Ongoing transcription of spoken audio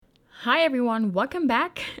Hi everyone, welcome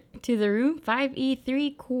back to the Room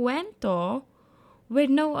 5E3 Cuento with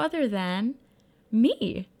no other than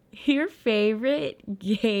me, your favorite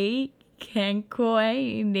gay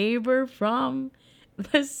Kenkoi neighbor from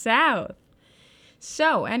the South.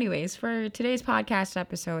 So, anyways, for today's podcast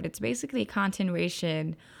episode, it's basically a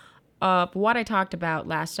continuation of what I talked about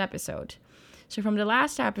last episode. So, from the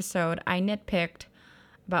last episode, I nitpicked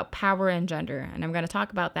about power and gender, and I'm going to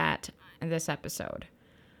talk about that in this episode.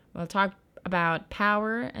 We'll talk about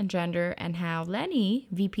power and gender and how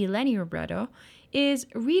VP Leni Robredo, is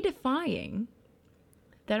redefining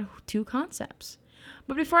the two concepts.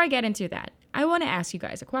 But before I get into that, I want to ask you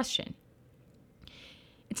guys a question.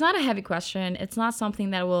 It's not a heavy question. It's not something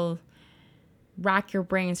that will rack your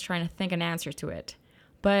brains trying to think an answer to it.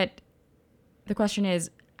 But the question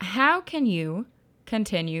is, how can you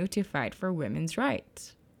continue to fight for women's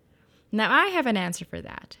rights? Now, I have an answer for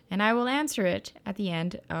that, and I will answer it at the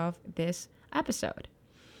end of this episode.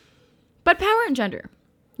 But power and gender.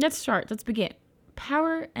 Let's begin.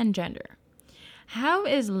 Power and gender. How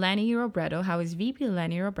is VP Leni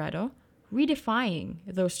Robredo redefining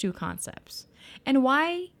those two concepts? And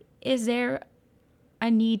why is there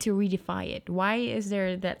a need to redefine it? Why is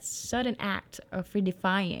there that sudden act of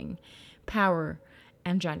redefining power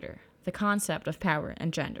and gender? The concept of power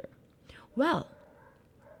and gender. Well,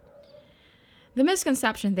 the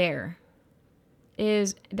misconception there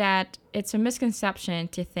is that it's a misconception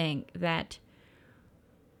to think that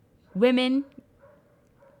we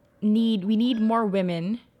need more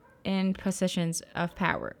women in positions of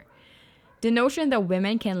power. The notion that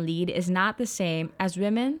women can lead is not the same as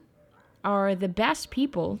women are the best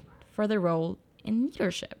people for the role in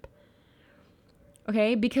leadership.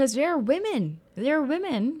 Okay, because there are women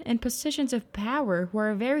in positions of power who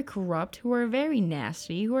are very corrupt, who are very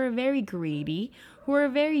nasty, who are very greedy, who are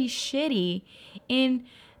very shitty in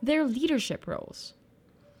their leadership roles.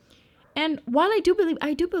 And while I do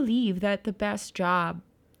believe that the best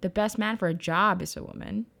man for a job is a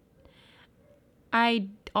woman, I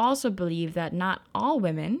also believe that not all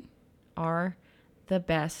women are the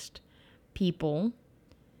best people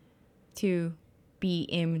to be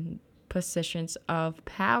in positions of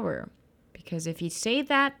power. Because if you say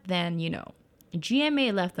that, then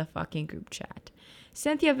GMA left the fucking group chat.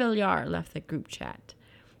 Cynthia Villar left the group chat.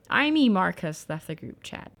 Amy Marcus left the group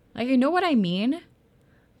chat. You know what I mean?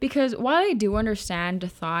 Because while I do understand the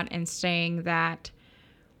thought in saying that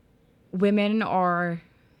women are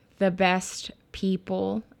the best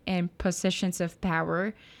people in positions of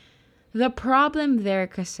power, the problem there,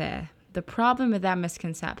 the problem with that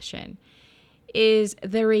misconception is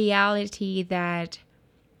the reality that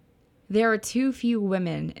there are too few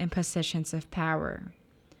women in positions of power.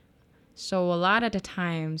 So a lot of the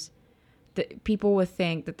times, people would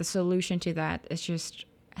think that the solution to that is just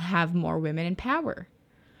have more women in power.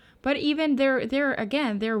 But even there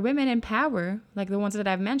are women in power, like the ones that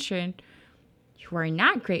I've mentioned, who are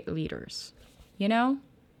not great leaders,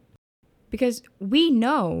 Because we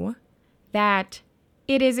know that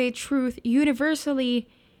it is a truth universally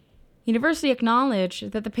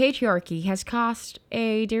acknowledged that the patriarchy has caused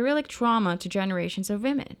a derelict trauma to generations of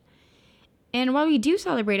women. And while we do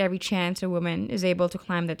celebrate every chance a woman is able to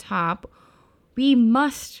climb the top, we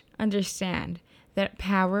must understand that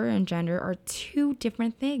power and gender are two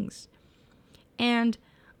different things. And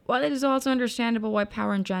while it is also understandable why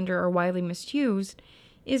power and gender are widely misused,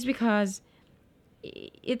 is because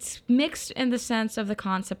it's mixed in the sense of the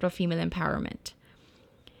concept of female empowerment.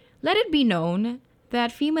 Let it be known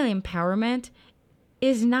that female empowerment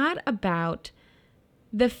is not about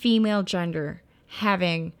the female gender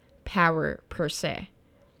having power per se.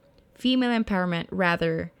 Female empowerment,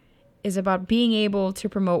 rather, is about being able to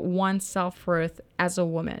promote one's self-worth as a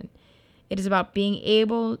woman. It is about being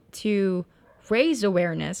able to raise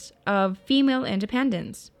awareness of female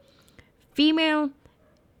independence. Female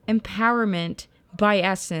empowerment, by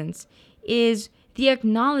essence, is the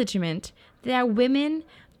acknowledgement that women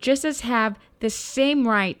just as have the same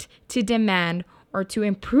right to demand or to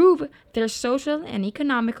improve their social and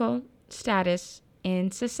economical status in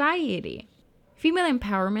society. Female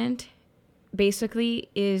empowerment basically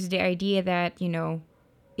is the idea that,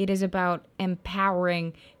 it is about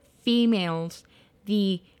empowering females,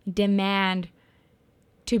 the demand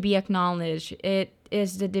to be acknowledged. It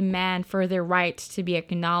is the demand for their rights to be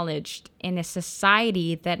acknowledged in a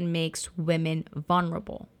society that makes women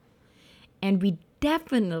vulnerable. And we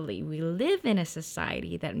live in a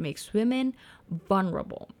society that makes women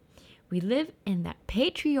vulnerable. We live in that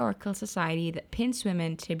patriarchal society that pins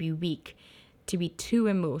women to be weak, to be too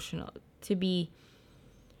emotional, to be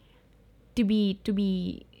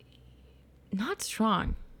not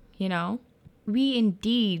strong, you know? We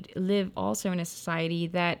indeed live also in a society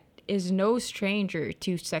that is no stranger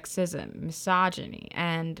to sexism, misogyny,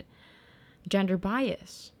 and gender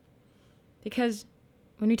bias. Because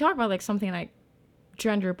when we talk about like something like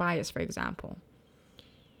gender bias, for example,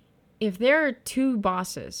 if there are two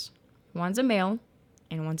bosses, one's a male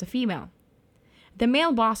and one's a female, the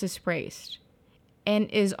male boss is praised and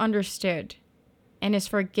is understood and is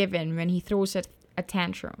forgiven when he throws a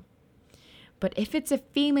tantrum. But if it's a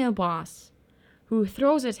female boss who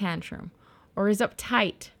throws a tantrum or is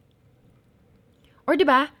uptight, or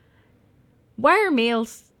diba, why are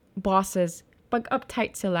males bosses, pag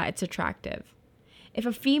uptight sila, it's attractive? If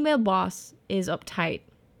a female boss is uptight,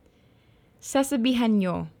 sasabihan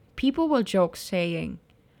nyo, people will joke saying,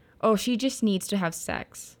 oh, she just needs to have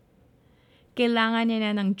sex. Kailangan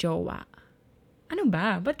niya na ng jowa. Ano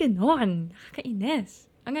ba? Ba't ganon? Nakakainis.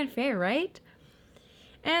 Ang unfair, right?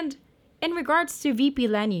 And in regards to VP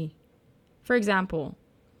Leni, for example,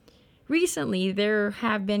 recently there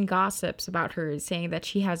have been gossips about her saying that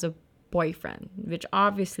she has a boyfriend, which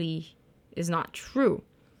obviously is not true.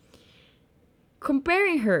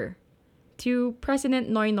 Comparing her to President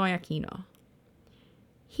Noynoy Aquino,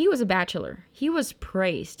 he was a bachelor. He was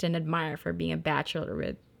praised and admired for being a bachelor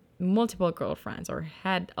with multiple girlfriends or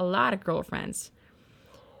had a lot of girlfriends.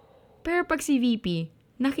 Pero pag si VP,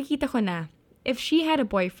 nakikita ko na, if she had a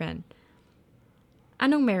boyfriend,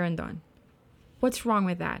 anong meron doon? What's wrong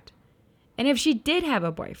with that? And if she did have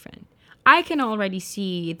a boyfriend, I can already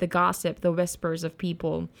see the gossip, the whispers of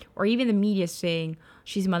people, or even the media saying,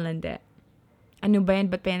 she's malandi. Ano ba yan?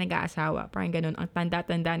 Ba't pa yan nag-aasawa? Parang ganun. Ang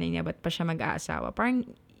tanda-tanda niya, ba't pa siya mag-aasawa?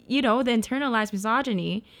 Parang, you know, the internalized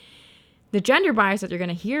misogyny, the gender bias that you're going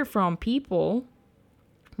to hear from people,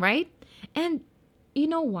 right? And you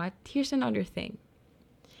know what? Here's another thing.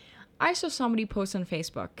 I saw somebody post on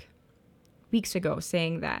Facebook weeks ago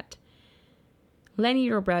saying that Leni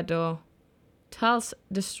Robredo tells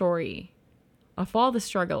the story of all the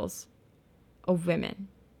struggles of women.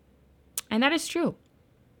 And that is true.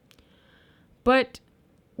 But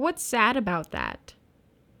what's sad about that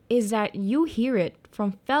is that you hear it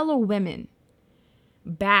from fellow women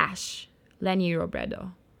bash Leni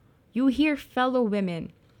Robredo. You hear fellow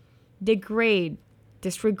women degrade,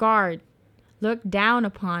 disregard, look down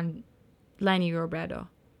upon Leni Robredo.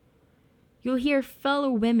 You'll hear fellow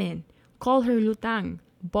women call her lutang,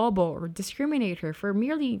 bobo, or discriminate her for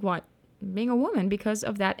merely what? Being a woman because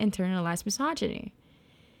of that internalized misogyny.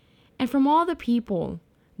 And from all the people,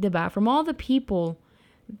 diba? From all the people,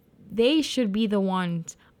 they should be the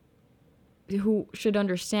ones who should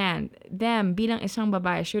understand. Them, bilang isang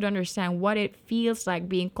babae, should understand what it feels like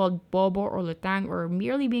being called bobo or lutang or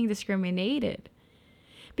merely being discriminated.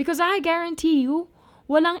 Because I guarantee you,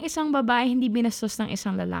 walang isang babae hindi binastos ng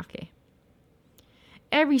isang lalaki.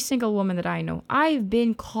 Every single woman that I know, I've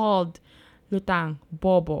been called lutang,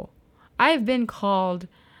 bobo. I've been called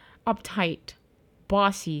uptight,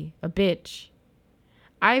 bossy, a bitch.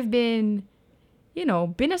 I've been,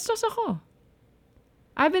 binastos ako.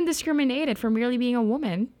 I've been discriminated for merely being a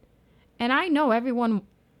woman. And I know every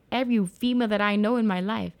female that I know in my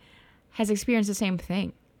life has experienced the same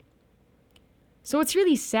thing. So it's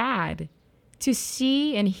really sad to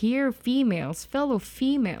see and hear females, fellow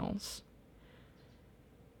females,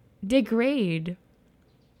 degrade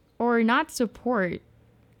or not support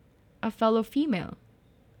a fellow female.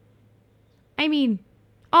 I mean,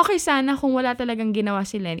 okay sana kung wala talagang ginawa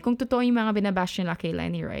si Leni. Kung totoo yung mga binabash nila kay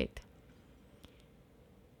Leni, right?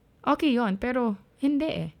 Okay yon, pero hindi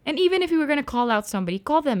eh. And even if you were gonna call out somebody,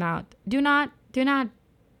 call them out. Do not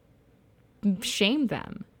shame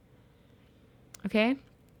them. Okay?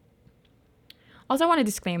 Also, I want to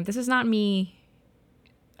disclaim, this is not me,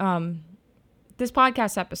 this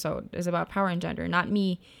podcast episode is about power and gender, not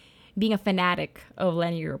me being a fanatic of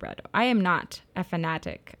Leni Robredo. I am not a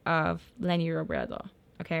fanatic of Leni Robredo,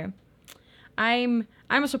 okay? I'm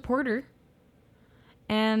a supporter,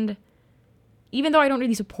 and even though I don't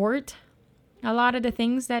really support a lot of the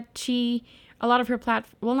things that a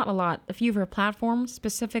few of her platforms,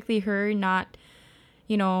 specifically her not,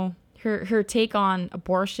 her take on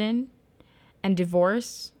abortion and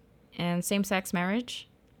divorce and same-sex marriage,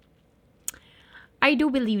 I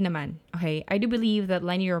do believe naman, okay? I do believe that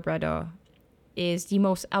Leni Robredo is the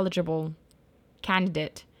most eligible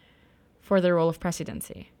candidate for the role of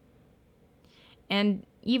presidency. And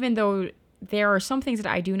even though there are some things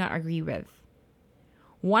that I do not agree with,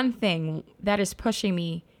 one thing that is pushing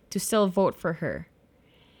me to still vote for her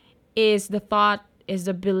is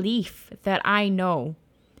the belief that I know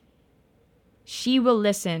she will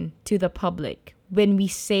listen to the public when we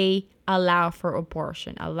say allow for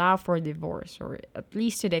abortion, allow for divorce, or at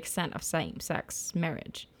least to the extent of same-sex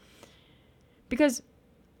marriage. Because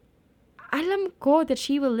alam ko that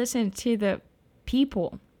she will listen to the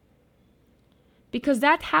people. Because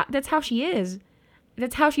that's how she is.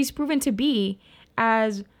 That's how she's proven to be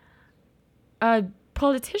as a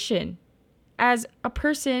politician, as a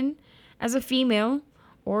person, as a female,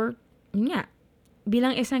 or yeah,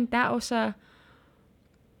 bilang isang tao sa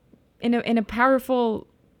in a powerful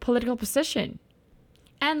political position.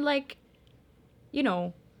 And like,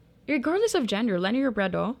 regardless of gender, Leni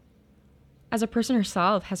Robredo, as a person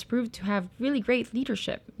herself, has proved to have really great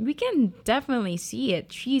leadership. We can definitely see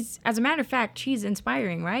it. As a matter of fact, she's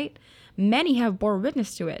inspiring, right? Many have bore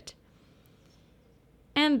witness to it.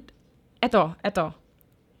 And eto.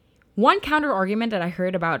 One counter argument that I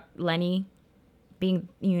heard about Leni being,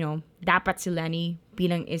 dapat si Leni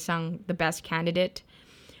bilang isang the best candidate.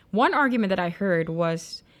 One argument that I heard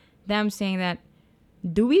was them saying that,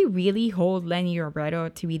 do we really hold Leni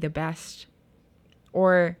Robredo to be the best?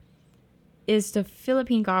 Or is the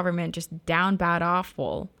Philippine government just down bad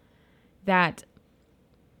awful that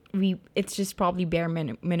it's just probably bare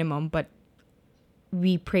minimum, but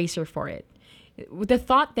we praise her for it? The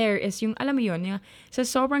thought there is yung, alam mo yun, sa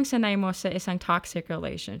sobrang sanay mo sa isang toxic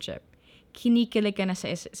relationship, kinikilig ka na sa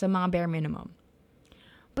mga bare minimum.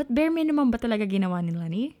 But bare minimum ba talaga ginawa ni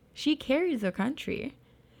Leni? She carries the country.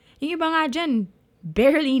 Yung iba nga dyan,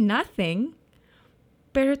 barely nothing,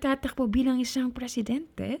 pero tatakbo bilang isang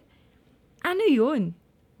presidente. Ano yun?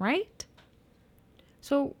 Right?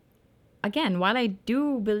 So, again, while I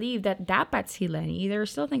do believe that dapat si Leni, there are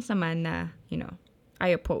still things naman na, I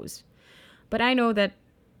oppose. But I know that,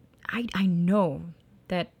 I know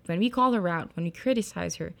that when we call her out, when we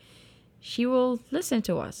criticize her, she will listen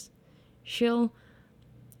to us. She'll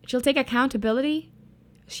take accountability.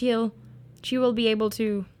 She will be able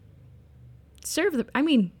to serve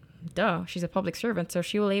she's a public servant, so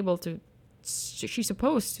she's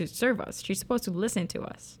supposed to serve us. She's supposed to listen to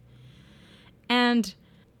us. And,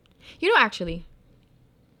 actually,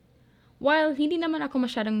 while hindi naman ako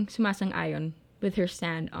masyadong sumasang-ayon with her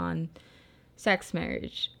stand on sex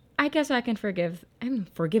marriage, I guess I can forgive.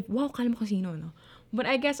 Wow, kala mo kung sino, no? But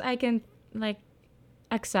I guess I can,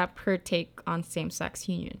 accept her take on same-sex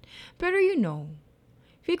union. Pero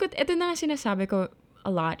ito na nga sinasabi ko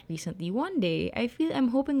a lot recently. I'm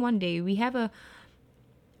hoping one day we have a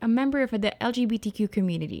member of the LGBTQ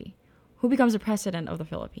community who becomes the president of the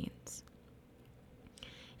Philippines.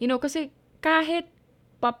 Kasi kahit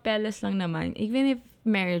papeles lang naman, even if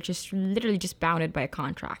marriage is literally just bounded by a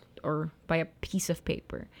contract or by a piece of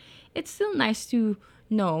paper, it's still nice to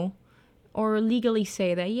know or legally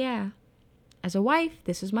say that, yeah, as a wife,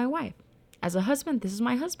 this is my wife. As a husband, this is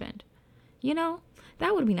my husband.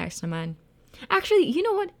 That would be nice naman. Actually, you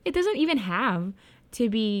know what? It doesn't even have to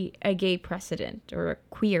be a gay president or a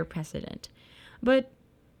queer president. But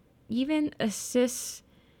even a cisgendered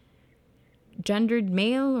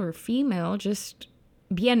male or female, just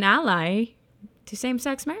be an ally to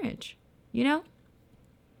same-sex marriage,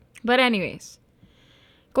 But anyways,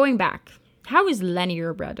 going back, how is Leni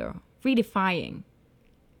Robredo redefining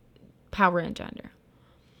power and gender?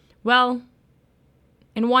 Well,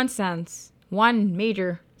 in one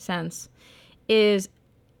major sense, is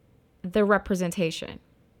the representation.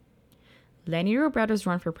 Leni Robredo's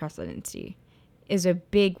run for presidency is a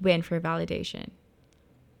big win for validation.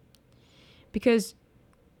 Because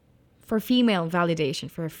for female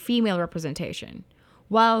validation, for female representation,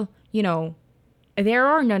 while,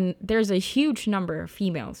 there's a huge number of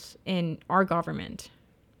females in our government,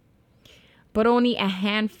 but only a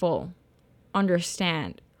handful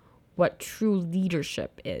understand what true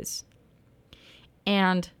leadership is.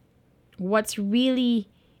 And what's really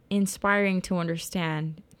inspiring to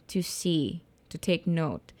understand, to see, to take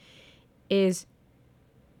note, is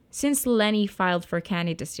since Leni filed for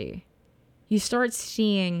candidacy, you start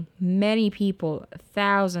seeing many people,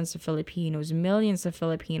 thousands of Filipinos, millions of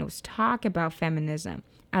Filipinos talk about feminism,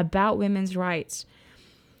 about women's rights,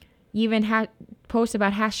 even post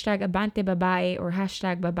about hashtag Abante Babae or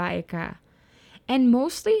hashtag Babae Ka. And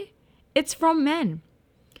mostly, it's from men.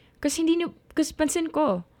 Because pansin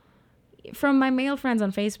ko, from my male friends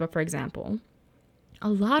on Facebook, for example, a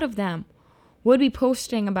lot of them would be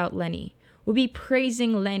posting about Leni, would be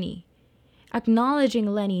praising Leni,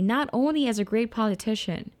 acknowledging Leni not only as a great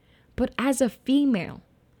politician, but as a female.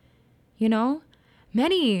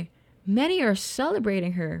 Many are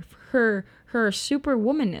celebrating her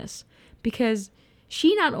superwomanness, because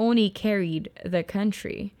she not only carried the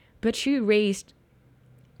country, but she raised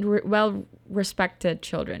well-respected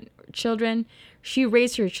children. She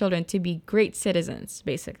raised her children to be great citizens,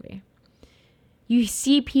 basically. you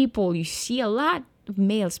see a lot of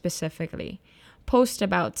males specifically post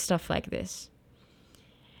about stuff like this.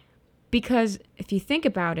 Because if you think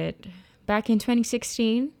about it, back in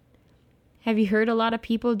 2016, have you heard a lot of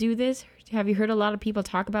people do this? Have you heard a lot of people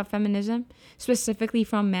talk about feminism, specifically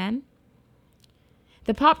from men?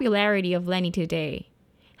 The popularity of Leni today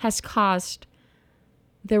has caused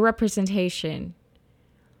the representation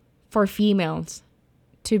for females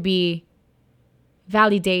to be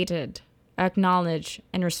validated, acknowledged,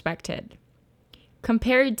 and respected.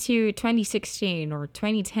 Compared to 2016 or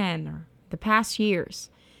 2010 or the past years,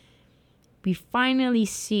 we finally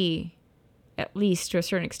see, at least to a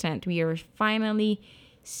certain extent, we are finally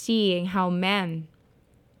seeing how men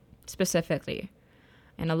specifically,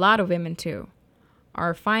 and a lot of women too,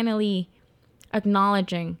 are finally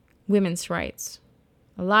acknowledging women's rights.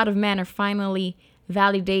 A lot of men are finally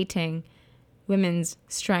validating women's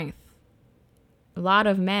strength. A lot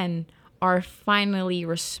of men are finally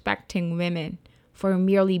respecting women for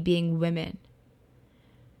merely being women.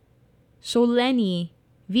 So Leni,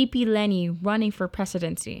 VP Leni, running for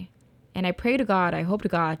presidency, and I pray to God, I hope to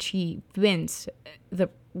God she wins the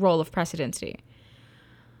role of presidency,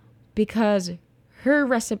 because her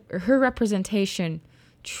representation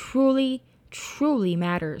truly, truly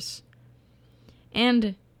matters.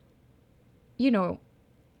 And,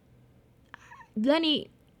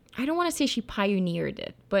 Leni, I don't want to say she pioneered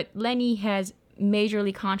it, but Leni has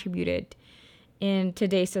majorly contributed in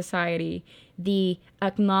today's society the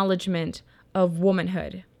acknowledgement of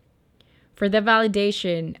womanhood, for the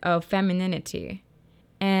validation of femininity,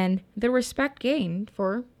 and the respect gained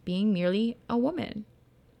for being merely a woman.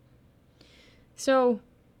 So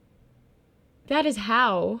that is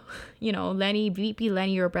how, VP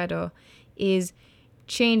Leni Robredo is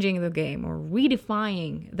changing the game or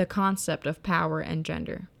redefining the concept of power and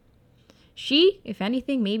gender. She, if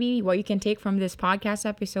anything, maybe what you can take from this podcast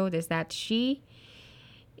episode is that she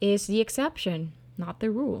is the exception, not the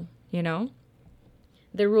rule,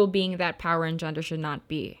 The rule being that power and gender should not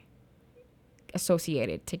be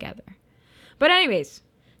associated together. But anyways,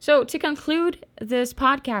 so to conclude this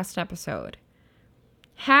podcast episode,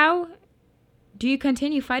 how do you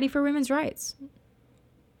continue fighting for women's rights?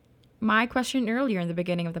 My question earlier in the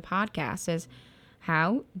beginning of the podcast is,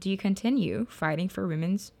 how do you continue fighting for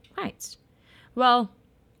women's rights? Well,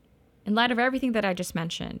 in light of everything that I just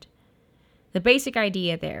mentioned, the basic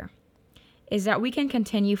idea there is that we can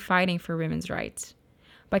continue fighting for women's rights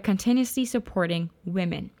by continuously supporting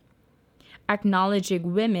women,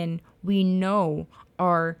 acknowledging women we know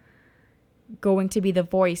are going to be the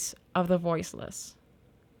voice of the voiceless.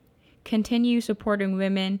 Continue supporting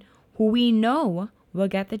women who we know will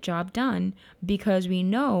get the job done, because we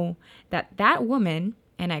know that that woman,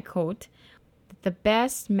 and I quote, the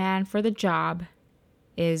best man for the job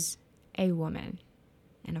is a woman.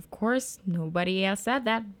 And of course, nobody else said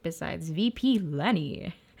that besides VP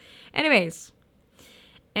Leni. Anyways,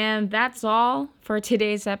 and that's all for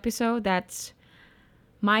today's episode. That's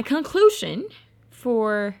my conclusion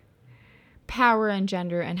for power and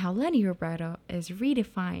gender and how Leni Robredo is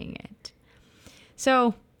redefining it.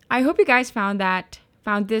 So I hope you guys found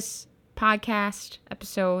this podcast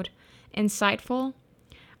episode insightful.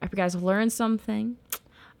 I hope you guys learned something.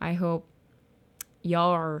 I hope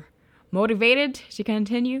y'all are motivated to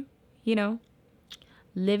continue,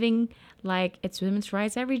 living like it's women's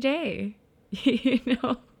rights every day,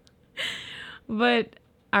 But,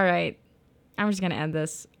 all right, I'm just going to end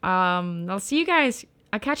this. I'll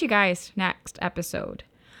catch you guys next episode.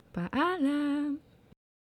 Bye.